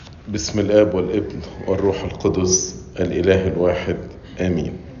بسم الآب والابن والروح القدس الإله الواحد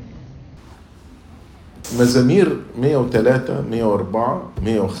آمين. مزامير 103 104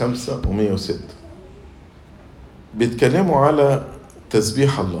 105 و106 بيتكلموا على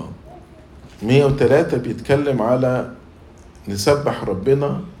تسبيح الله. 103 بيتكلم على نسبح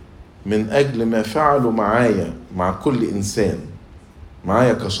ربنا من أجل ما فعله معايا، مع كل إنسان،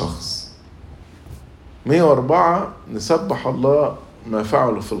 معايا كشخص. 104 نسبح الله ما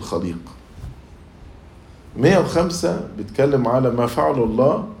فعله في الخليقة. 105 بيتكلم على ما فعله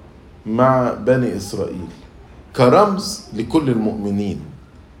الله مع بني إسرائيل كرمز لكل المؤمنين.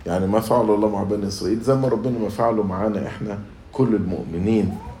 يعني ما فعله الله مع بني إسرائيل زي ما ربنا ما فعله معانا إحنا كل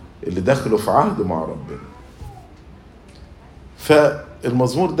المؤمنين اللي دخلوا في عهد مع ربنا.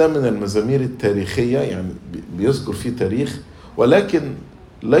 فالمزمور ده من المزامير التاريخية، يعني بيذكر فيه تاريخ، ولكن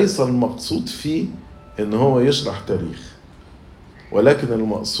ليس المقصود فيه إن هو يشرح تاريخ، ولكن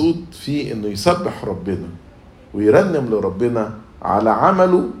المقصود فيه إنه يسبح ربنا ويرنم لربنا على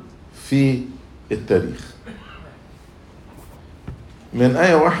عمله في التاريخ. من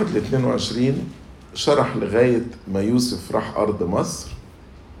آية 1 ل 22 شرح لغاية ما يوسف راح أرض مصر،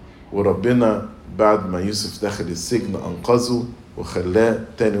 وربنا بعد ما يوسف دخل السجن أنقذه وخلاه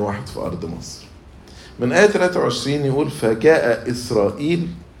تاني واحد في أرض مصر. من آية 23 يقول: فجاء إسرائيل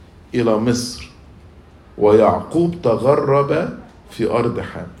إلى مصر ويعقوب تغرب في أرض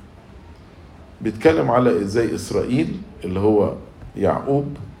حام. بيتكلم على إزاي إسرائيل اللي هو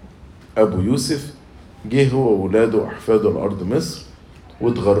يعقوب أبو يوسف جه هو وولاده وأحفاده لأرض مصر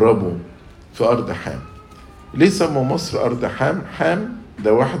وتغربوا في أرض حام. ليه سموا مصر أرض حام؟ حام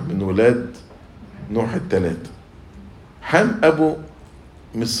ده واحد من ولاد نوح الثلاثة. حام أبو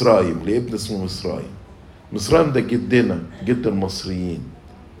مصرايم، لابن اسمه مصرايم. مصرايم ده جدنا، جد المصريين،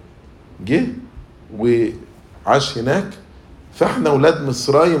 جه وعاش هناك. فاحنا ولاد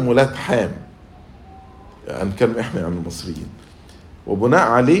مصرايم ولاد حام، هنتكلم احنا عن المصريين، وبناء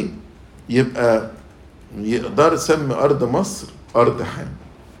عليه يبقى يقدر يسمي أرض مصر أرض حام.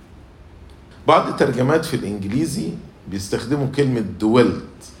 بعض الترجمات في الإنجليزي بيستخدموا كلمة دويلت،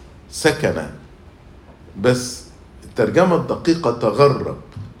 سكن، بس الترجمة الدقيقة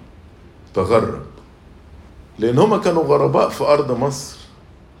تغرب، لأن هما كانوا غرباء في أرض مصر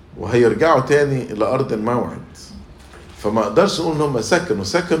وهيرجعوا تاني إلى أرض الموعد، فما أقدرش أقول إن هما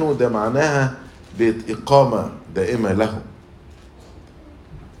سكنوا ده معناها بيت إقامة دائمة لهم.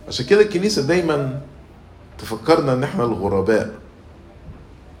 عشان كده الكنيسة دايما تفكرنا إن إحنا الغرباء،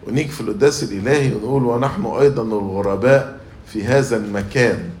 ونيجي في القداس الإلهي ونقول: ونحن أيضا الغرباء في هذا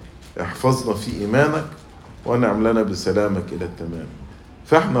المكان، احفظنا في إيمانك ونعم لنا بسلامك إلى التمام.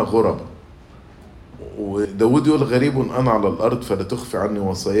 فإحنا غرباء. وداود يقول: غريب أنا على الأرض فلا تخفي عني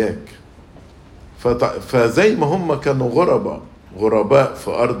وصاياك. فزي ما هم كانوا غرباء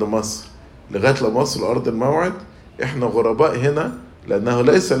في أرض مصر لغاية لما وصلوا أرض الموعد، إحنا غرباء هنا لأنه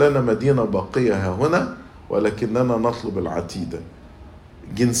ليس لنا مدينة باقية ها هنا، ولكننا نطلب العتيدة.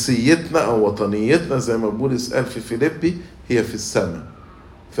 جنسيتنا أو وطنيتنا زي ما بولس قال في فيليبي هي في السماء.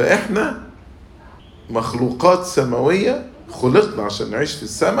 فإحنا مخلوقات سماوية، خلقنا عشان نعيش في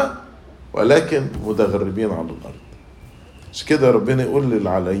السماء، ولكن متغربين على الأرض. عشان كده ربنا يقول للي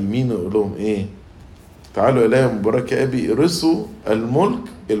على يمينه، يقول لهم إيه؟ تعالوا إلي مبارك أبي ارثوا الملك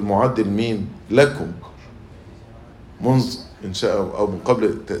المعد لمين؟ لكم منذ إنشاء أو من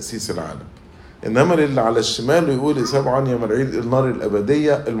قبل تأسيس العالم. إنما اللي على الشمال يقول: اسحبوا عني يا ملعين النار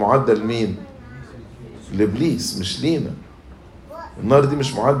الأبدية المعدة لمين؟ لإبليس، مش لينا. النار دي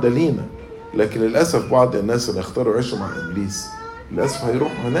مش معدة لينا، لكن للأسف بعض الناس اللي اختاروا يعيشوا مع إبليس للأسف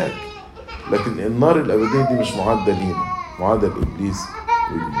هيروحوا هناك. لكن النار الأبدية دي مش معدة لينا، معدة لإبليس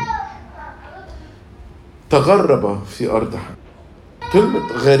وإبليس. تغرب في أرض حام. كلمة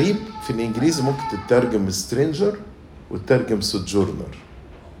غريب في الإنجليزي ممكن تترجم stranger وتترجم sojourner.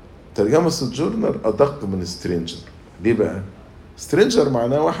 ترجمة sojourner أدق من stranger. ليه بقى؟ stranger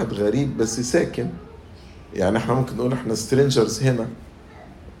معناه واحد غريب بس ساكن، يعني احنا ممكن نقول احنا strangers هنا.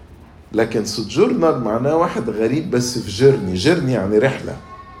 لكن sojourner معناه واحد غريب بس في journey يعني رحلة.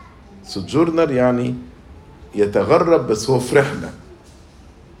 sojourner يعني يتغرب بس هو في رحلة.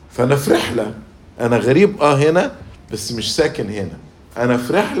 فأنا في رحلة، أنا غريب هنا بس مش ساكن هنا، أنا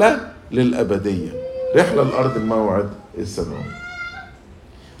في رحلة للأبدية، رحلة لأرض الموعد السماوي.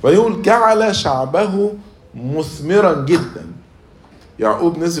 ويقول: جعل شعبه مثمرا جدا.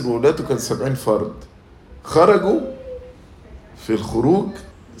 يعقوب نزل وولاده كان 70 فرد، خرجوا في الخروج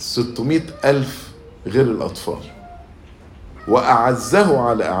 600,000 غير الأطفال، وأعزه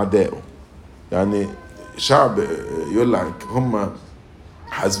على أعدائه. يعني شعب يقول لك هم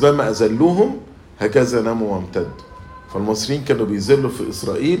حسب ما أذلوهم هكذا ناموا وامتدوا. فالمصريين كانوا بيذلوا في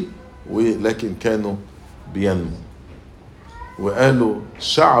إسرائيل ولكن كانوا بينمو، وقالوا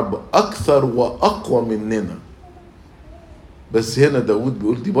شعب أكثر وأقوى مننا. بس هنا داود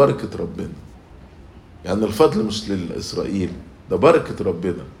بيقول دي بركة ربنا، يعني الفضل مش لإسرائيل، ده بركة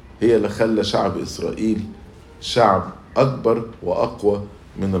ربنا هي اللي خلى شعب إسرائيل شعب أكبر وأقوى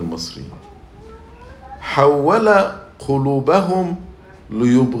من المصريين. حول قلوبهم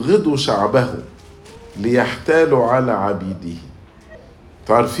ليبغضوا شعبه ليحتالوا على عبيده.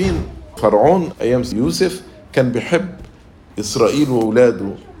 تعرفين فرعون أيام يوسف كان بيحب إسرائيل وأولاده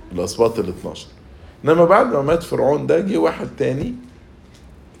الأسباط ال12، إنما بعد ما مات فرعون ده جه واحد تاني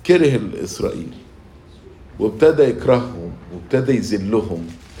كره إسرائيل وابتدى يكرههم وابتدى يذلهم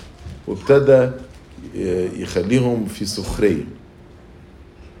وابتدى يخليهم في سخرية.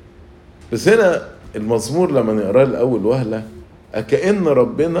 بس هنا المزمور لما نقراه الأول وهلة كأن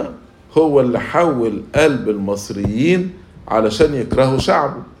ربنا هو اللي حول قلب المصريين علشان يكرهوا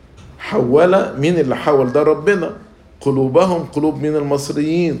شعبه. حول، مين اللي حول؟ ده ربنا. قلوبهم قلوب من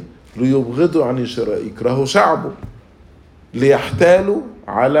المصريين ليبغضوا عن يكرهوا شعبه ليحتالوا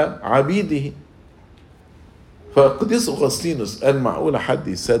على عبيده. فقديس أغسطينوس قال معقولة حد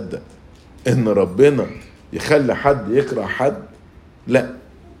يصدق ان ربنا يخلي حد يكره حد؟ لا.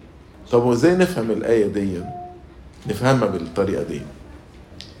 طب وازاي نفهم الآية دي؟ نفهمها بالطريقة دي.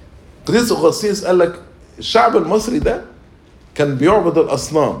 قديس أغسطينوس قال لك الشعب المصري ده كان بيعبد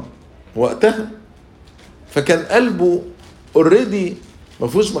الأصنام وقتها، فكان قلبه اوريدي ما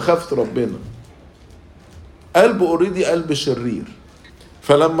فيهوش مخافة ربنا، قلبه اوريدي قلب شرير.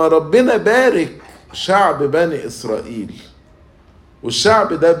 فلما ربنا بارك شعب بني إسرائيل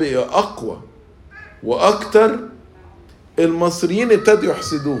والشعب ده بقى أقوى وأكتر، المصريين ابتدوا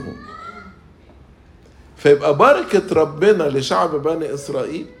يحسدوهم. فيبقى بركة ربنا لشعب بني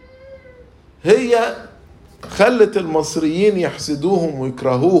إسرائيل هي خلت المصريين يحسدوهم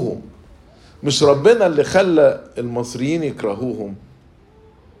ويكرهوهم، مش ربنا اللي خلى المصريين يكرهوهم.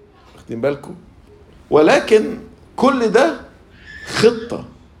 واخدين بالكم؟ ولكن كل ده خطة،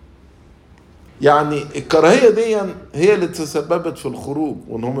 يعني الكراهية دي هي اللي تسببت في الخروج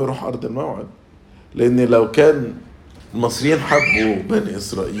وانهم يروحوا أرض الموعد. لأن لو كان المصريين حبوا بني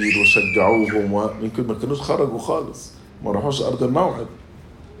إسرائيل وشجعوهم ويمكن ما كانوش خرجوا خالص، ما راحوش أرض الموعد.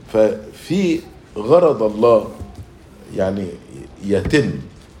 ففي غرض الله يعني يتم،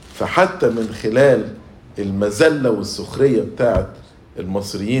 فحتى من خلال المذلة والسخرية بتاعت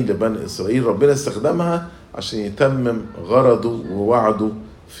المصريين لبني إسرائيل ربنا استخدمها عشان يتمم غرضه ووعده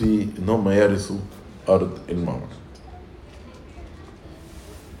في انهم يرثوا أرض الموعد.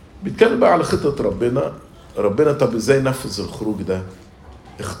 بيتكلم بقى على خطة ربنا طب ازاي نفذ الخروج ده؟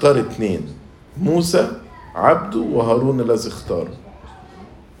 اختار 2، موسى عبده وهارون الذي اختاره.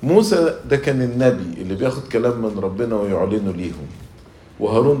 موسى ده كان النبي اللي بياخد كلام من ربنا ويعلنه ليهم،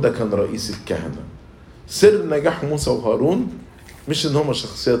 وهارون ده كان رئيس الكهنة. سر نجاح موسى وهارون مش ان هم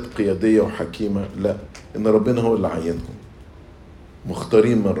شخصيات قيادية وحكيمة، لا، ان ربنا هو اللي عينهم،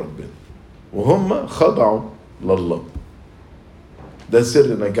 مختارين من ربنا وهم خضعوا لله. ده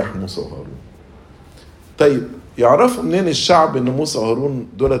سر نجاح موسى وهارون. طيب يعرفوا منين الشعب ان موسى وهارون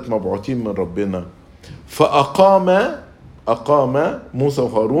دولت مبعوثين من ربنا؟ فأقام موسى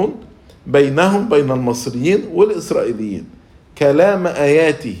وهارون بينهم بين المصريين والإسرائيليين كلام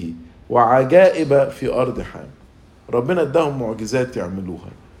آياته وعجائب في أرض حام. ربنا اداهم معجزات يعملوها،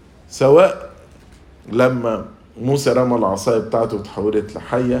 سواء لما موسى رمى العصاية بتاعته وتحولت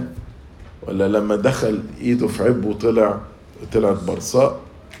لحية، ولا لما دخل ايده في عبه وطلعت برصاء،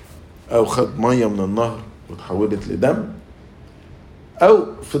 او خد مية من النهر وتحولت لدم، او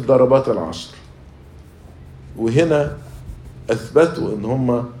في الضربات 10. وهنا اثبتوا ان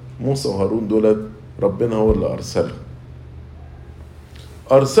هم موسى وهارون دول ربنا هو اللي ارسلهم.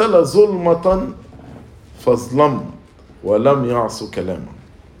 ارسل ظلمة فظلم ولم يعصوا كلامه.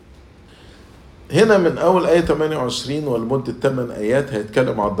 هنا من أول آية 28 ولمدة 8 آيات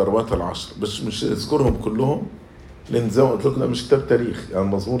هيتكلم على الضربات 10، بس مش هذكرهم كلهم لأن زي ما قلت لكم ده مش كتاب تاريخ، يعني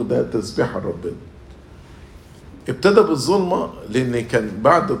المزمور ده تسبيح ربنا. ابتدى بالظلمة لأن كان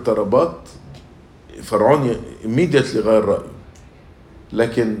بعد الضربات فرعون immediately غير رأيه،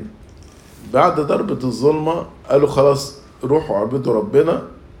 لكن بعد ضربة الظلمة قالوا خلاص روحوا عبدوا ربنا،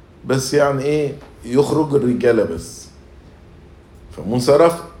 بس يعني ايه، يخرج الرجالة بس. فموسى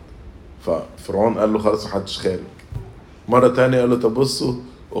رفض، ففرعون قال له خلاص محدش خارج. مرة تانية قال له طب بصوا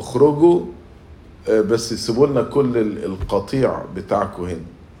اخرجوا بس يسيبوا لنا كل القطيع بتاعكم هنا.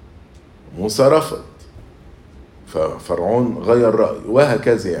 موسى رفض، ففرعون غير رأيه،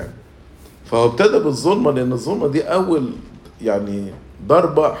 وهكذا يعني. فهو ابتدى بالظلمة لأن الظلمة دي أول يعني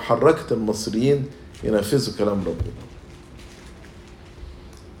ضربة حركت المصريين ينفذوا كلام ربنا.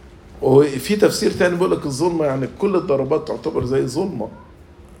 وفي تفسير تاني بيقول لك الظلمة يعني كل الضربات تعتبر زي ظلمة،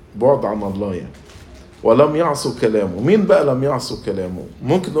 بعد عن الله يعني. ولم يعصوا كلامه. مين بقى لم يعصوا كلامه؟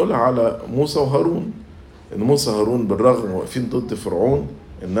 ممكن نقولها على موسى وهارون، ان موسى وهارون بالرغم واقفين ضد فرعون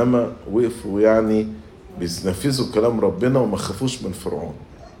انما وقفوا يعني بينفذوا كلام ربنا وما خافوش من فرعون.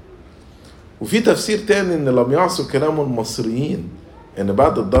 وفي تفسير تاني ان لم يعصوا كلام المصريين، ان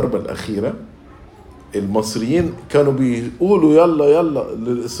بعد الضربة الاخيرة المصريين كانوا بيقولوا يلا يلا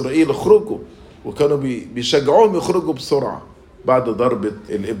لإسرائيل اخرجوا، وكانوا بيشجعوهم يخرجوا بسرعة بعد ضربة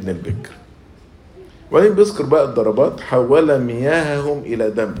الابن البكر. وبعدين بيذكر بقى الضربات: حول مياههم إلى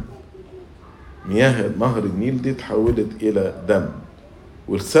دم. مياه نهر النيل دي تحولت إلى دم،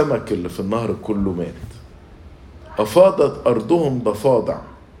 والسمك اللي في النهر كله مات. أفاضت أرضهم ضفادع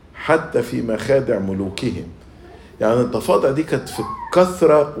حتى في مخادع ملوكهم. يعني الضفادع دي كانت في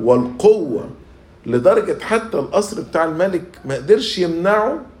الكثرة والقوة، لدرجة حتى القصر بتاع الملك ما قدرش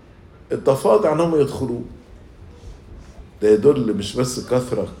يمنعوا الضفادع انهم يدخلوه. ده يدل مش بس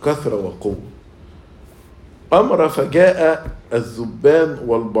كثرة وقوة. أمر فجاء الذبان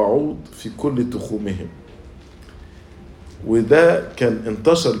والبعوض في كل تخومهم. وده كان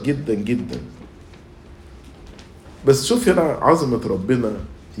انتشر جدا جدا. بس شوف هنا عظمة ربنا،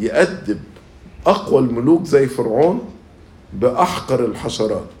 يأدب أقوى الملوك زي فرعون بأحقر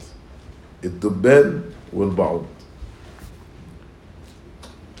الحشرات، الدبان والبعوض.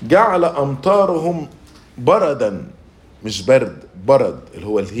 جعل أمطارهم بردا، مش برد، برد اللي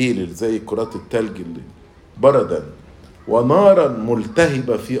هو الهيل اللي زي كرات التلج، اللي بردا، ونارا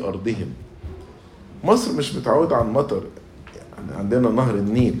ملتهبة في أرضهم. مصر مش متعودة على المطر، يعني عندنا نهر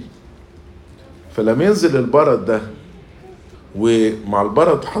النيل، فلما ينزل البرد ده ومع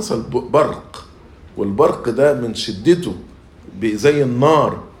البرد حصل برق، والبرق ده من شدته زي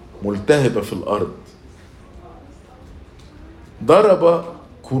النار ملتهبة في الأرض. ضرب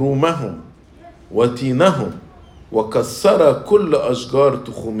كرومهم وتينهم وكسر كل أشجار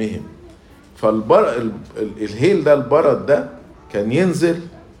تخومهم. الهيل ده، البرد ده كان ينزل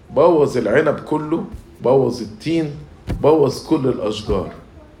بوظ العنب كله، بوظ التين، بوظ كل الأشجار.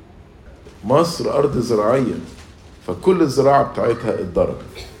 مصر أرض زراعية، فكل الزراعة بتاعتها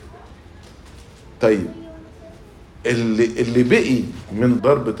اتضربت. طيب اللي بقي من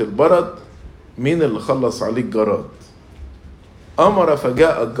ضربة البرد مين اللي خلص عليه؟ الجراد. أمر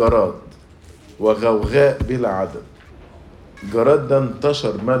فجاء الجراد وغوغاء بلا عدد. الجراد ده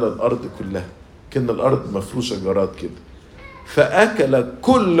انتشر مال الأرض كلها، كأن الأرض مفروشة جراد كده. فأكل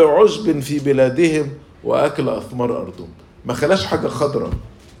كل عشب في بلادهم وأكل أثمار أرضهم. ما خلاش حاجة خضراء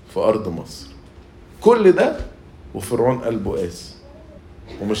في أرض مصر. كل ده وفرعون قلبه قاسي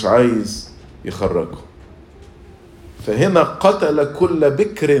ومش عايز يخرجه. فهنا قتل كل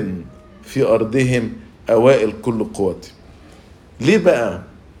بكر في أرضهم أوائل كل قواتهم. ليه بقى؟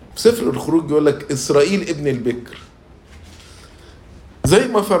 في سفر الخروج يقول لك إسرائيل ابن البكر. زي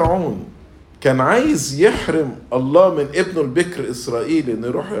ما فرعون كان عايز يحرم الله من ابنه البكر إسرائيل إنه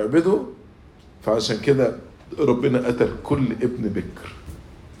يروح يعبده، فعشان كده ربنا قتل كل ابن بكر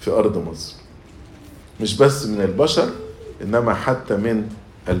في أرض مصر، مش بس من البشر إنما حتى من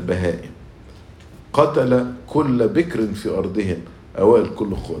البهائم. قتل كل بكر في أرضهم أوائل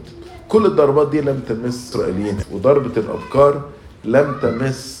كل قواتهم. كل الضربات دي لم تمس إسرائيليين، وضربة الأبكار لم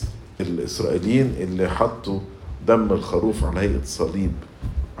تمس الإسرائيليين اللي حطوا دم الخروف على هيئة صليب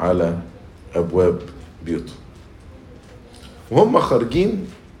على أبواب بيوتهم. وهم خارجين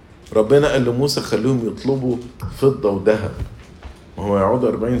ربنا قال لموسى خليهم يطلبوا فضة وذهب. وهو يقعد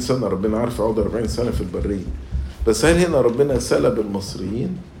 40 سنة، ربنا عارف يقعد 40 سنة في البرية. بس هل هنا ربنا سلب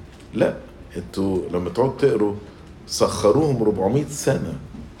المصريين؟ لا، انتوا لما تقعد تقروا سخروهم 400 سنة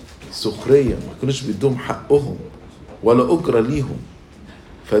سخرية، ما كانوش بيدوهم حقهم ولا أجرة ليهم،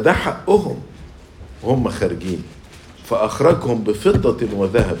 فده حقهم وهم خارجين. فأخرجهم بفضة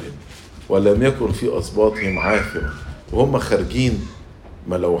وذهب ولم يكن في أصباطهم عاثرة. وهم خارجين،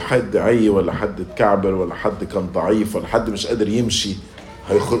 ما لو حد عي ولا حد اتكعبل ولا حد كان ضعيف ولا حد مش قادر يمشي،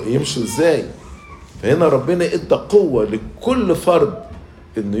 يمشوا ازاي؟ فهنا ربنا ادى قوة لكل فرد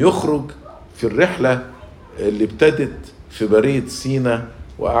انه يخرج في الرحلة اللي ابتدت في برية سينا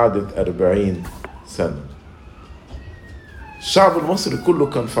وقعدت 40 سنة. الشعب المصري كله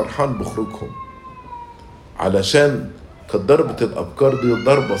كان فرحان بخروجهم، علشان كانت ضربة الأبكار دي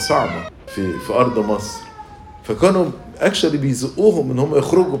ضربة صعبة في أرض مصر، فكانوا اكشلي بيزقوهم ان هم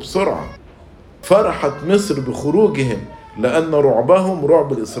يخرجوا بسرعة. فرحت مصر بخروجهم لأن رعبهم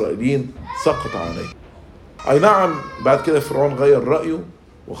رعب الإسرائيليين سقط عليه. أي نعم بعد كده فرعون غير رأيه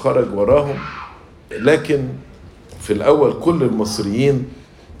وخرج وراهم، لكن في الأول كل المصريين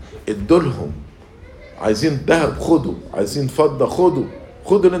ادولهم، عايزين ذهب خدوا، عايزين فضة خدوا،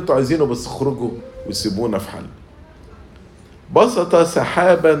 خدوا اللي انتوا عايزينه بس خرجوا وسيبونا في حل. بسط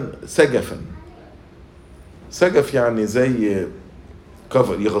سحابا سجفا. سجف يعني زي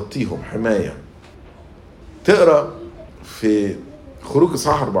كفر يغطيهم، حماية. تقرأ في خروج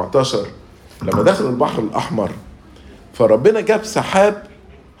اصحاح 14 لما دخل البحر الأحمر فربنا جاب سحاب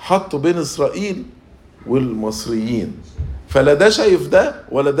حطه بين إسرائيل والمصريين، فلا ده شايف ده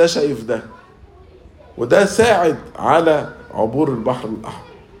ولا ده شايف ده، وده ساعد على عبور البحر الأحمر.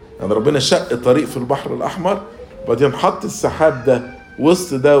 يعني ربنا شق طريق في البحر الأحمر وبعدين حط السحاب ده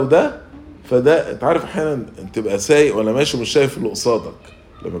وسط ده وده، فده انت عارف احيانا تبقى سايق ولا ماشي مش شايف اللي قصادك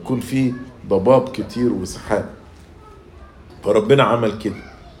لما يكون في ضباب كتير وسحاب، فربنا عمل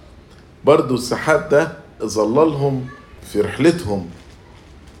كده. برضو السحاب ده ظللهم في رحلتهم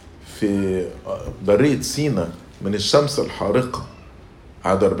في برية سيناء من الشمس الحارقة،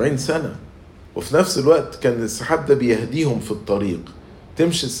 قعدوا 40 سنة، وفي نفس الوقت كان السحاب ده بيهديهم في الطريق.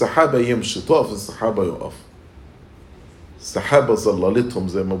 تمشي السحابة يمشي، تقف السحابة يقف. السحابة ظللتهم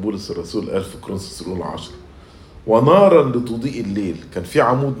زي ما بولس الرسول قال في كورنثوس الأولى 10. ونارا لتضيء الليل، كان في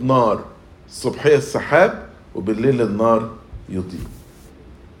عمود نار الصبحية السحاب وبالليل النار يضيء.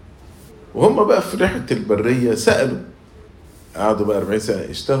 وهم بقى في رحلة البرية سألوا، قعدوا بقى 40 سنة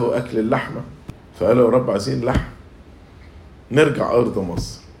اشتهوا أكل اللحمة، فقالوا يا رب عايزين لحم نرجع أرض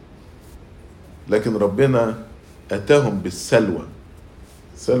مصر. لكن ربنا أتاهم بالسلوى.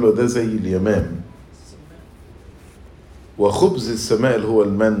 السلوى ده زي اليمام. وخبز السماء اللي هو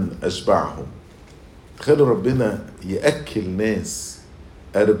المن أشبعهم. تخيلوا ربنا يأكل ناس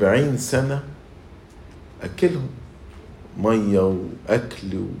 40 سنة، أكلهم مية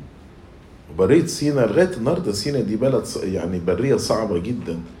وأكل وبرية سيناء لغاية النهاردة. سيناء دي بلد يعني برية صعبة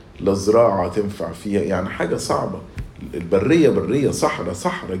جدا، لا زراعة تنفع فيها، يعني حاجة صعبة. البرية برية، صحراء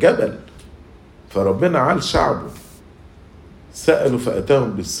جبل. فربنا عال شعبه. سألوا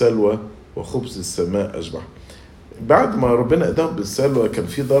فأتاهم بالسلوى وخبز السماء أشبعهم. بعد ما ربنا اداهم بالسلوى كان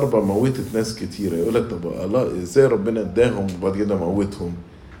في ضربة موتت ناس كتيرة. يقول لك طب الله ازاي ربنا اداهم وبعد كده موتهم؟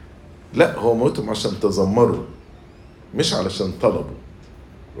 لا، هو موتهم عشان تذمروا مش علشان طلبوا.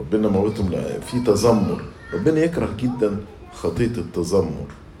 ربنا موتهم في تذمر. ربنا يكره جدا خطية التذمر.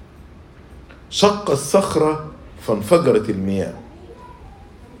 شق الصخرة فانفجرت المياه.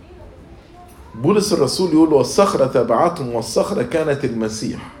 بولس الرسول يقول والصخرة تبعتهم، والصخرة كانت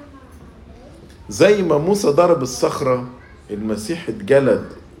المسيح. زي ما موسى ضرب الصخرة المسيح اتجلد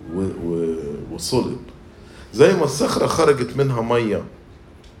وصلب. زي ما الصخرة خرجت منها مية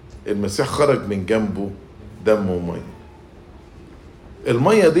المسيح خرج من جنبه دم ومية.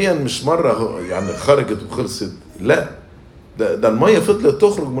 المية دي مش مرة يعني خرجت وخلصت، لا، ده المية فضلت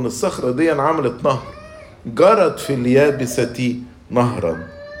تخرج من الصخرة دي، عملت نهر جرت في اليابسة نهرا.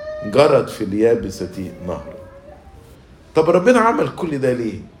 جرت في اليابسة نهرا. طب ربنا عمل كل ده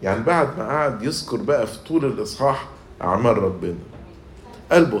ليه؟ يعني بعد ما قعد يذكر بقى في طول الإصحاح أعمال ربنا،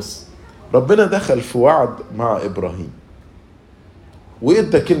 قال بص، ربنا دخل في وعد مع إبراهيم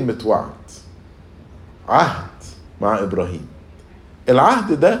وإدى كلمة وعد، عهد مع إبراهيم.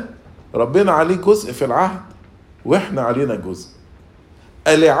 العهد ده ربنا عليه جزء في العهد وإحنا علينا جزء.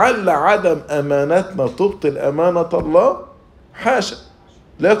 ألعل عدم أمانتنا تبطل أمانة الله؟ حاشا،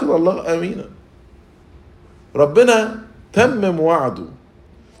 لكن الله أمينا. ربنا تمم وعده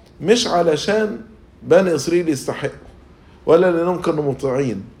مش علشان بني إسرائيل يستحقوا، ولا لأنهم كانوا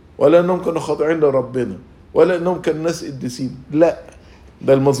مطيعين، ولا لأنهم كانوا خاضعين لربنا، ولا لأنهم كانوا ناس قديسين. لا،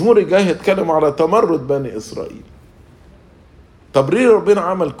 ده المزمور الجاي يتكلم على تمرد بني إسرائيل. طب ليه ربنا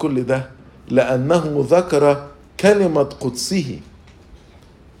عمل كل ده؟ لأنه ذكر كلمة قدسه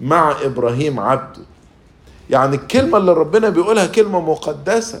مع إبراهيم عبده. يعني الكلمة اللي ربنا بيقولها كلمة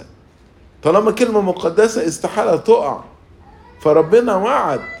مقدسة، طالما كلمة مقدسة استحالة تقع. فربنا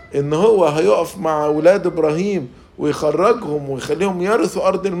وعد إن هو هيقف مع أولاد إبراهيم ويخرجهم ويخليهم يرثوا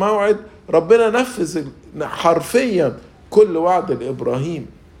أرض الموعد. ربنا نفذ حرفيا كل وعد لإبراهيم.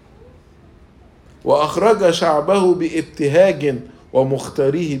 وأخرج شعبه بابتهاج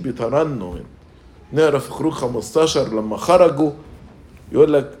ومختاريه بترنم. نقرأ في خروج 15 لما خرجوا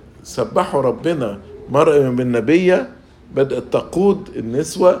يقول لك سبحوا ربنا. مريم النبية بدأت تقود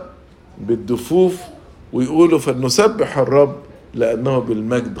النسوة بالدفوف ويقولوا فلنسبح الرب لأنه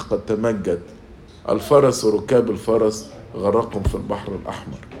بالمجد قد تمجد. الفرس وركاب الفرس غرقهم في البحر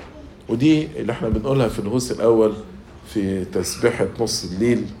الأحمر. ودي اللي احنا بنقولها في الهوس الأول في تسبيحة نص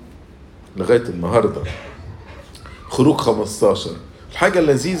الليل لغاية النهاردة. خروج 15 الحاجة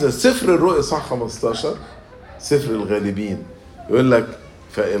اللذيذة، سفر الرؤيا صح 15 سفر الغالبين يقول لك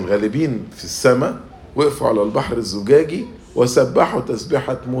فالغالبين في السماء وقفوا على البحر الزجاجي وسبحوا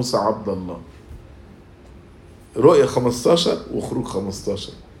تسبيحة موسى عبد الله. رؤية 15 وخروج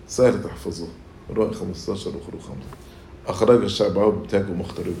 15 سهل تحفظوها. رؤية 15 وخروج 15. أخرج الشعب بتاجه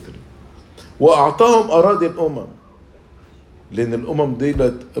مختار وتري. وأعطاهم أراضي الأمم، لأن الأمم دي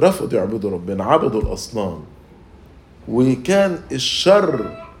رفضوا يعبدوا ربنا، عبدوا الأصنام. وكان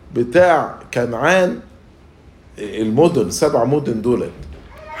الشر بتاع كنعان المدن 7 مدن دولت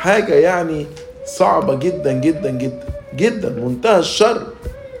حاجة يعني صعبة جدا جدا جدا جدا، منتهى الشر.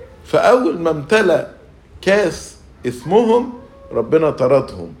 فأول ما امتلأ كاس اسمهم ربنا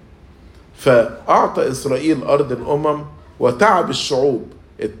طردهم، فأعطى إسرائيل أرض الأمم وتعب الشعوب.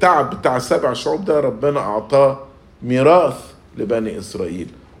 التعب بتاع 7 شعوب ده ربنا أعطاه ميراث لبني إسرائيل،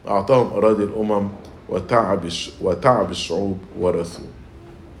 أعطاهم أراضي الأمم وتعب الشعوب ورثوه.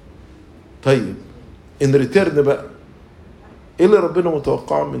 طيب إن ريتيرن بقى، إيه اللي ربنا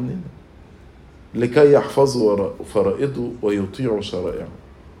متوقعه مننا؟ لكي يحفظوا فرائضه ويطيعوا شرائعه.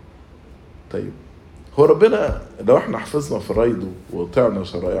 طيب هو ربنا لو احنا حفظنا فرائضه وطيعنا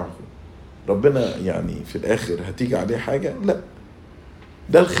شرائعه، ربنا يعني في الآخر هتيجي عليه حاجة؟ لا،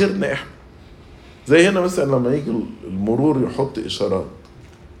 ده الخيرنا احنا. زي هنا مثلا لما يجي المرور يحط إشارات،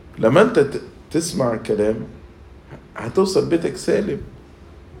 لما انت تسمع الكلام هتوصل بيتك سالم.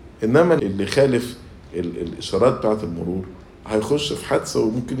 إنما اللي خالف الإشارات بتاعت المرور هيخش في حادثة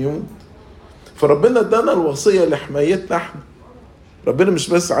وممكن يموت. فربنا ادانا الوصية لحمايتنا احنا. ربنا مش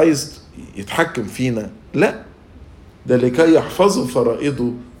بس عايز يتحكم فينا، لا، ده لكي يحفظوا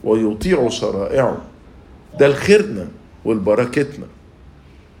فرائضه ويطيعوا شرائعه. ده الخيرنا والبركتنا.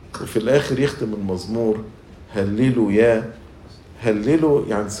 وفي الآخر يختم المزمور هللوا يا، هللوا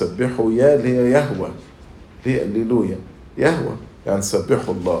يعني سبحوا، يا اللي هي يهوى، ليه هللويا؟ يهوى يعني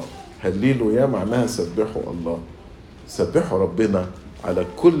سبحوا الله. هللوا يا معناها سبحوا الله، سبحوا ربنا على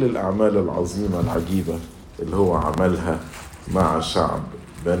كل الأعمال العظيمة العجيبة اللي هو عملها مع شعب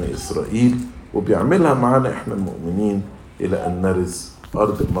بني إسرائيل، وبيعملها معنا إحنا المؤمنين إلى أن نرث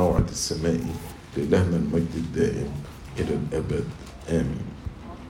أرض الموعد السمائي. لإلهنا المجد الدائم إلى الأبد، آمين.